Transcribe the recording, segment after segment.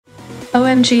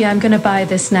OMG, I'm gonna buy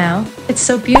this now. It's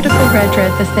so beautiful.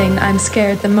 Red. The thing I'm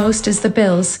scared the most is the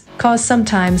bills, cause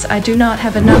sometimes I do not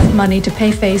have enough money to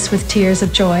pay face with tears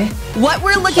of joy. What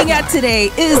we're looking at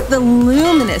today is the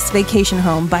Luminous vacation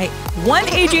home by One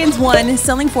Adrian's One,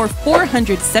 selling for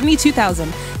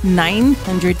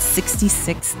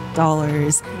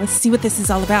 $472,966. Let's see what this is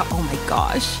all about. Oh my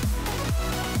gosh.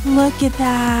 Look at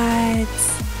that.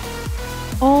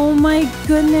 Oh my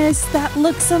goodness, that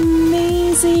looks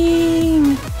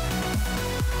amazing.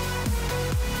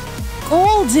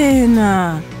 Golden.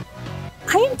 I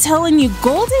am telling you,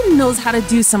 Golden knows how to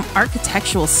do some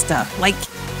architectural stuff. Like,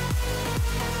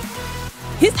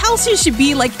 his house should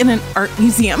be like in an art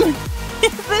museum.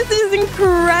 This is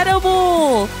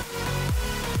incredible.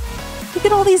 Look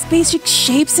at all these basic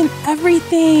shapes and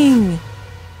everything.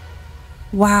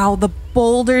 Wow, the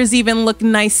boulders even look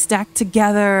nice stacked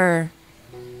together.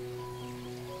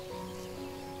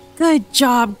 Good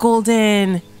job,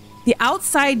 Golden. The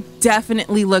outside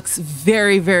definitely looks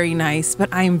very, very nice,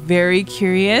 but I'm very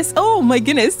curious. Oh my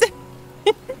goodness.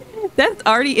 That's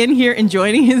already in here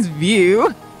enjoying his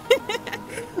view.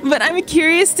 But I'm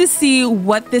curious to see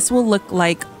what this will look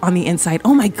like on the inside.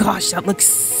 Oh my gosh, that looks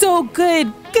so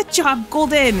good. Good job,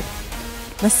 Golden.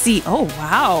 Let's see. Oh,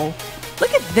 wow. Look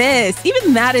at this.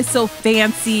 Even that is so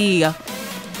fancy.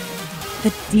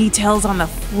 The details on the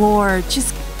floor,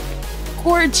 just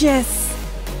gorgeous.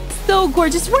 So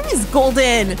gorgeous. Where is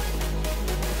Golden?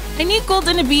 I need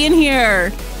Golden to be in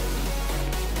here.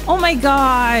 Oh my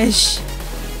gosh.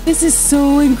 This is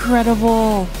so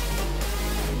incredible.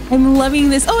 I'm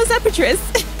loving this. Oh, is that Patrice?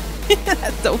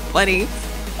 That's so funny.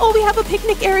 Oh, we have a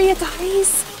picnic area,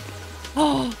 guys.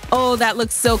 Oh, that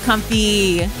looks so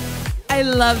comfy. I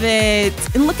love it.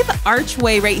 And look at the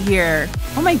archway right here.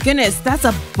 Oh my goodness, that's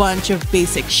a bunch of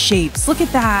basic shapes. Look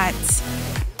at that. It's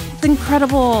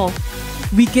incredible.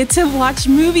 We get to watch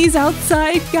movies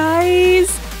outside, guys.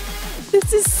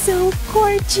 This is so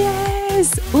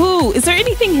gorgeous. Ooh, is there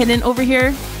anything hidden over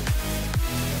here?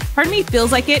 Part of me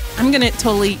feels like it. I'm gonna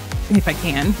totally, if I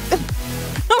can.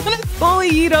 I'm gonna totally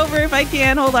eat over if I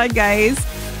can. Hold on, guys.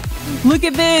 Look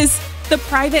at this. The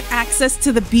private access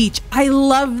to the beach. I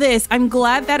love this. I'm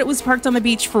glad that it was parked on the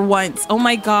beach for once. Oh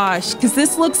my gosh, because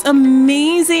this looks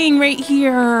amazing right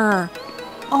here.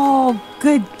 Oh,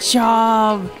 good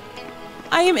job.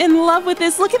 I am in love with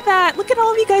this. Look at that. Look at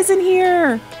all of you guys in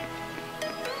here.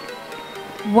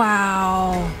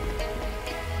 Wow.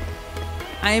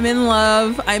 I'm in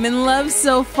love. I'm in love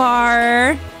so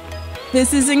far.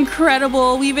 This is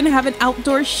incredible. We even have an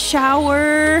outdoor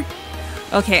shower.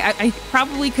 Okay, I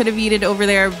probably could have eaten over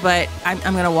there, but I'm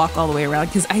gonna walk all the way around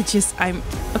because I'm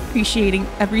appreciating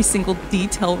every single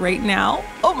detail right now.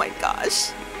 Oh my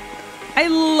gosh. I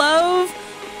love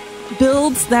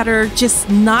builds that are just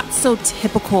not so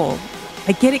typical.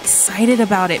 I get excited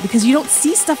about it because you don't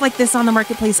see stuff like this on the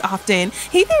marketplace often.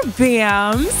 Hey there,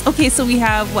 Bams. Okay, so we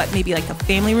have what, maybe like a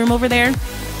family room over there?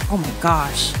 Oh my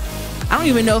gosh. I don't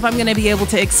even know if I'm gonna be able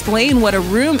to explain what a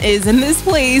room is in this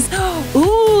place.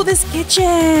 Ooh, this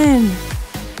kitchen.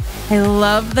 I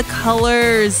love the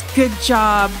colors. Good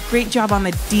job. Great job on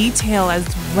the detail as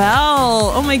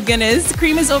well. Oh my goodness.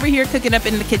 Cream is over here cooking up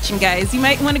in the kitchen, guys. You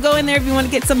might want to go in there if you want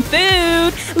to get some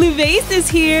food. Louvace is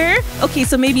here. Okay,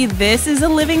 so maybe this is a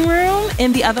living room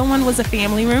and the other one was a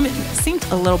family room. It seemed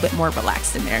a little bit more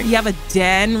relaxed in there. You have a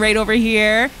den right over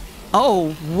here.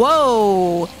 Oh,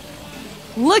 whoa.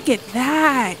 Look at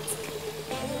that.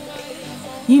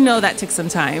 You know that took some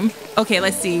time. Okay,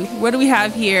 let's see. What do we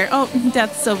have here? Oh,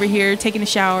 Death's over here taking a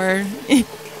shower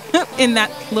in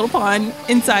that little pond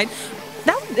inside.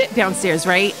 That was it downstairs,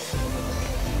 right?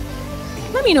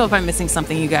 Let me know if I'm missing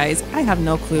something, you guys. I have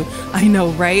no clue. I know,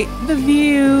 right? The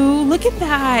view. Look at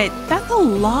that. That's a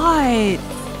lot.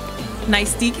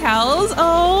 Nice decals.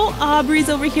 Oh, Aubrey's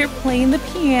over here playing the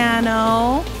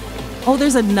piano. Oh,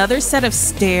 there's another set of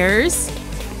stairs.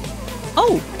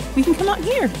 Oh, we can come out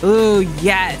here. Oh,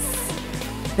 yes.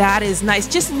 That is nice.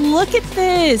 Just look at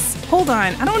this. Hold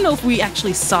on. I don't know if we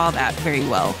actually saw that very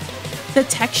well. The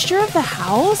texture of the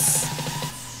house,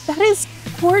 that is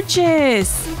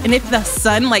gorgeous. And if the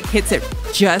sun like hits it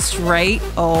just right,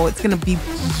 oh, it's gonna be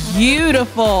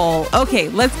beautiful. Okay,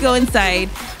 let's go inside.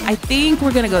 I think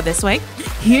we're gonna go this way.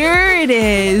 Here it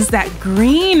is, that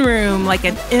green room, like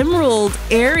an emerald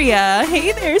area.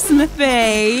 Hey there,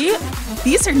 Smithy.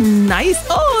 These are nice.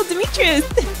 Oh, Demetrius,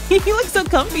 you look so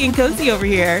comfy and cozy over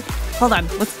here. Hold on,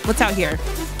 what's out here?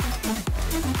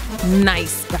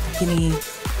 Nice balcony.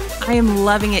 I am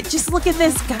loving it. Just look at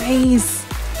this, guys.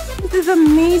 This is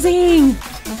amazing.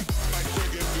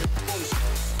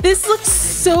 This looks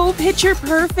so picture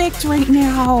perfect right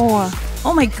now.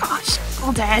 Oh my gosh,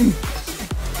 Golden.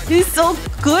 It is so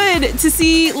good to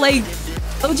see like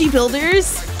OG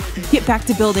builders get back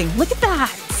to building. Look at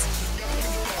that.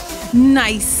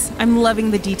 Nice. I'm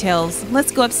loving the details.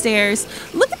 Let's go upstairs.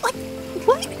 Look at like,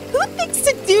 what? Who thinks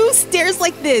to do stairs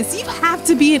like this? You have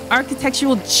to be an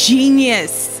architectural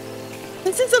genius.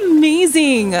 This is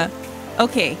amazing.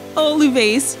 Okay. Oh,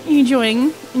 Louvace,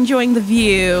 enjoying the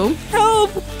view. Help.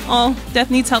 Oh,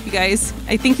 Death needs help, you guys.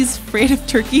 I think he's afraid of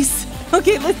turkeys.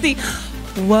 Okay, let's see.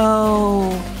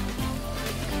 Whoa.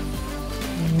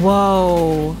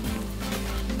 Whoa.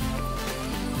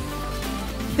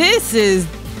 This is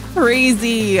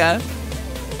crazy.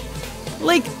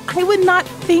 Like, I would not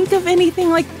think of anything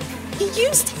like he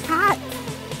used hats.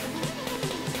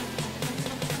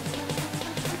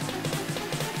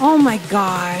 Oh my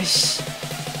gosh.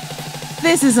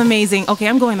 This is amazing. Okay,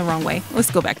 I'm going the wrong way.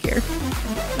 Let's go back here.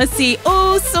 Let's see.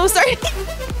 Oh, so sorry.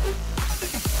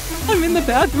 I'm in the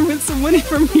bathroom with someone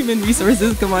from Human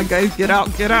Resources. Come on, guys. Get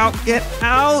out, get out, get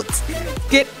out.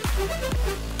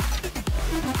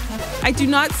 I do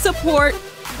not support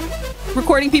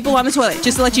recording people on the toilet,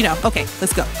 just to let you know. Okay,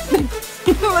 let's go.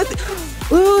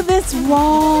 Ooh, this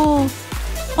wall.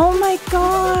 Oh my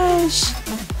gosh.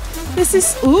 This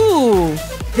is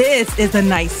a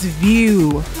nice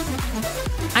view.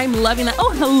 I'm loving that.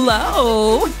 Oh,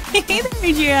 hello. Hey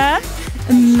there, Gia.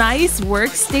 A nice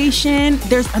workstation.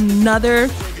 There's another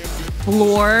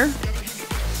floor.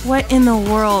 What in the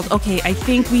world? Okay, I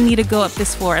think we need to go up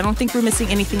this floor. I don't think we're missing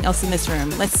anything else in this room.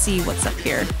 Let's see what's up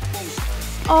here.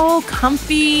 Oh,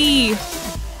 comfy.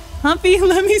 Comfy,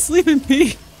 let me sleep in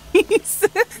peace.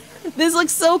 This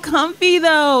looks so comfy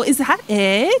though. Is that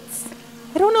it?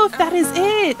 I don't know if that is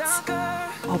it.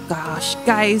 Oh gosh,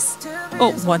 guys.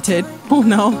 Oh, wanted. Oh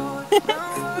no.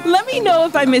 Let me know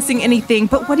if I'm missing anything,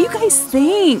 but what do you guys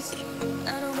think?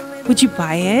 Would you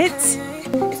buy it?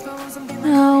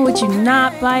 No, would you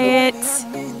not buy it?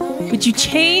 Would you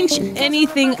change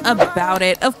anything about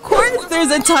it? Of course,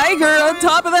 there's a tiger on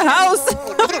top of the house.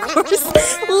 Of course,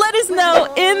 let us know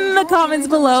in the comments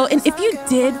below. And if you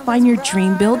did find your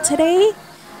dream build today,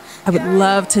 I would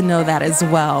love to know that as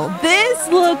well. This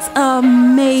looks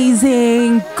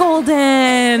amazing.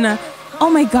 Golden. Oh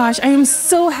my gosh, I am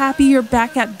so happy you're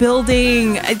back at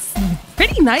building. It's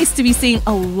pretty nice to be seeing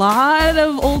a lot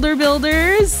of older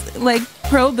builders, like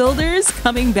pro builders,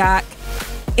 coming back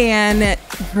and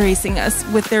gracing us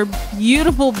with their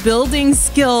beautiful building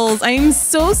skills. I am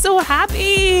so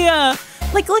happy.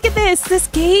 Like, look at this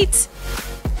gate.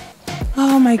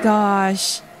 Oh my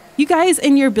gosh. You guys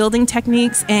and your building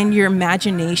techniques and your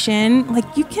imagination, like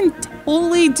you can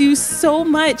totally do so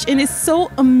much, and it's so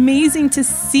amazing to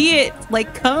see it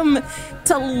like come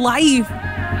to life.